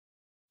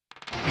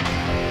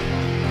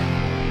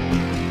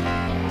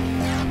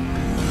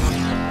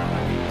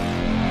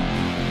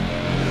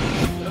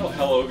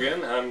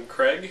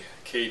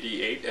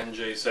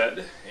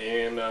KD8NJZ,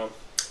 and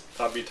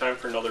thought it'd be time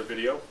for another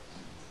video.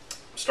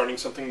 I'm starting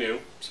something new.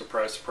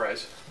 Surprise,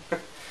 surprise.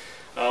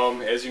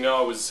 As you know,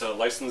 I was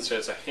licensed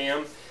as a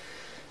ham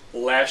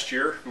last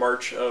year,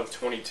 March of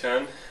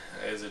 2010.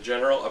 As a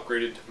general,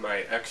 upgraded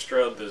my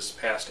extra this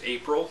past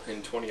April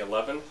in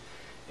 2011,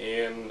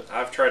 and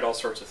I've tried all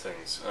sorts of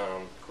things.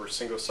 Of course,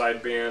 single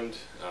sideband,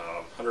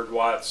 100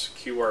 watts,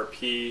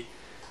 QRP,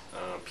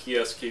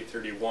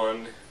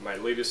 PSK31. My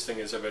latest thing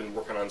is I've been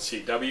working on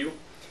CW,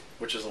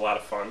 which is a lot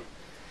of fun.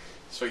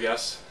 So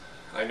yes,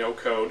 I know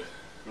code.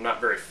 I'm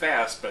not very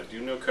fast, but I do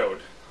know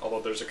code, although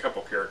there's a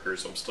couple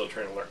characters I'm still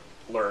trying to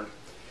learn.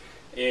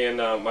 And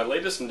my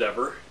latest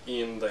endeavor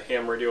in the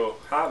ham radio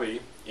hobby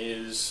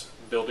is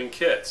building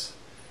kits.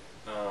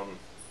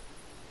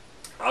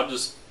 I'll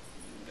just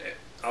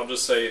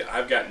say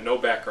I've got no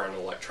background in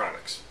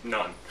electronics,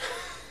 none.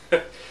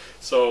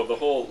 So the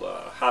whole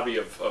hobby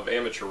of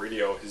amateur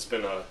radio has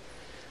been a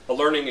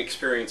learning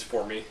experience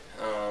for me.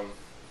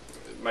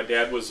 My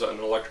dad was an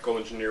electrical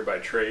engineer by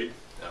trade,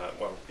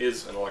 well,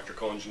 is an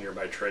electrical engineer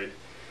by trade,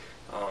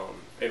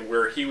 and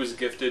where he was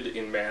gifted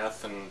in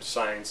math and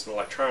science and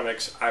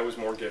electronics, I was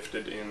more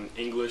gifted in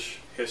English,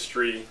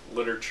 history,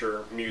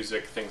 literature,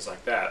 music, things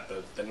like that,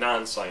 the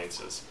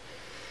non-sciences.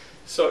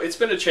 So it's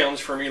been a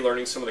challenge for me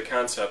learning some of the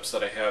concepts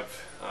that I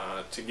have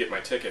to get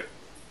my ticket.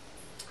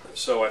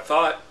 So I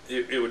thought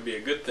it would be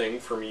a good thing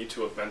for me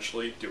to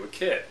eventually do a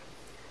kit.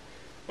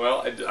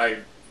 Well,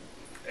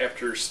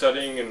 after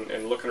studying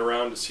and looking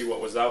around to see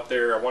what was out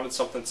there, I wanted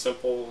something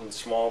simple and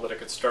small that I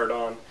could start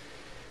on,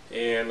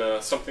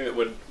 and something that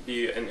would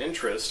be an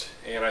interest.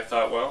 And I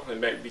thought, well, it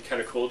might be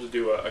kind of cool to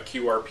do a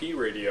QRP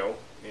radio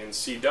in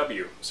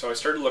CW. So I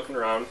started looking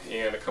around,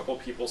 and a couple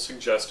of people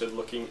suggested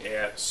looking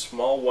at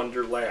Small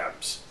Wonder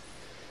Labs.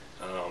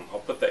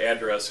 I'll put the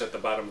address at the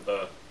bottom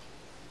of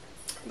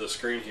the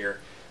screen here.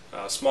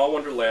 Small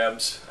Wonder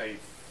Labs, I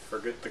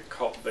forget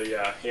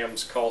the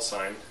ham's call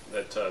sign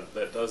that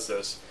does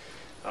this.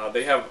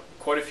 They have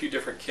quite a few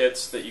different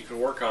kits that you can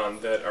work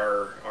on that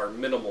are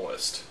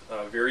minimalist,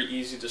 very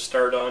easy to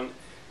start on,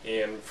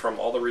 and from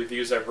all the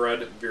reviews I've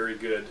read, very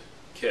good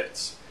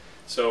kits.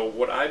 So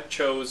what I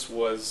chose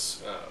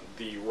was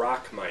the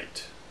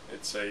Rockmite.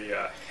 It's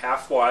a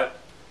half-watt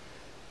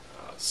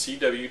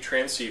CW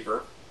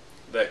transceiver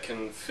that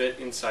can fit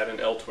inside an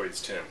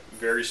Altoids tin,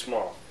 very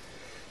small.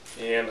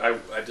 And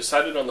I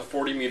decided on the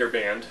 40-meter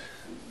band,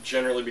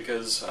 generally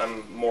because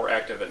I'm more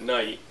active at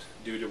night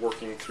due to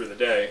working through the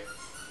day.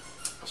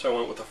 So I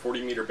went with a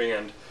 40-meter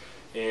band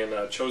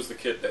and chose the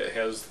kit that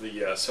has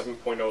the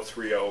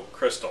 7.030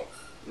 crystal.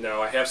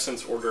 Now I have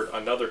since ordered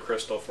another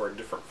crystal for a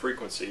different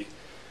frequency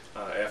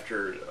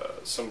after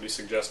somebody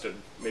suggested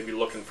maybe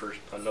looking for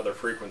another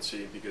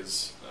frequency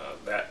because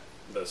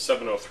the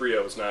 7030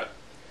 is not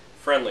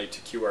friendly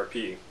to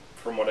QRP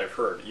from what I've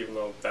heard, even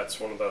though that's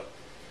one of the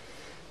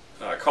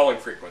calling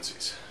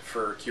frequencies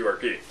for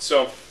QRP.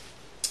 So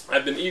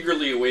I've been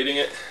eagerly awaiting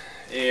it,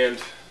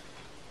 and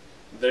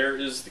there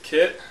is the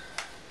kit.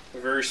 A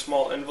very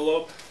small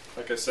envelope.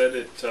 Like I said,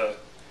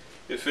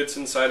 it fits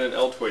inside an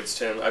Altoids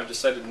tin. I've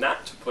decided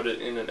not to put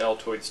it in an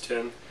Altoids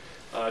tin,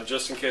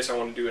 just in case I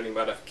want to do any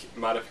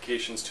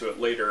modifications to it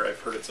later.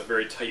 I've heard it's a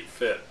very tight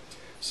fit.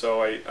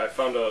 So I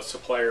found a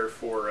supplier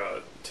for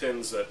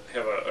tins that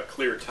have a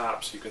clear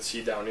top so you can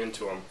see down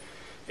into them,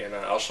 and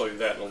I'll show you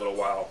that in a little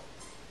while.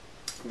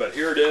 But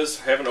here it is.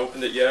 I haven't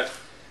opened it yet.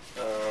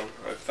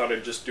 I thought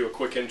I'd just do a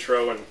quick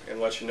intro and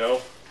let you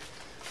know.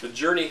 The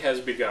journey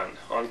has begun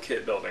on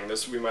kit building.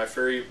 This will be my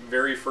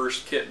very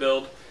first kit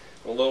build.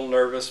 I'm a little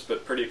nervous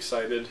but pretty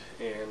excited,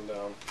 and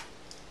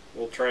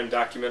we'll try and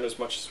document as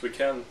much as we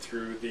can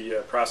through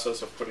the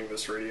process of putting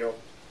this radio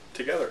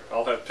together.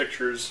 I'll have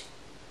pictures,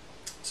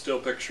 still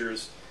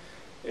pictures,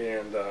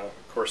 and of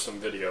course some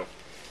video.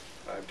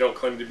 I don't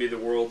claim to be the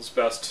world's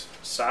best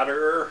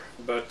solderer,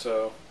 but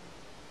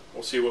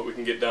we'll see what we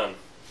can get done.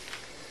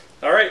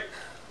 Alright,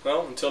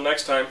 well, until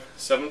next time,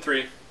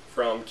 7-3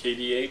 from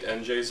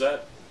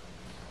KD8NJZ.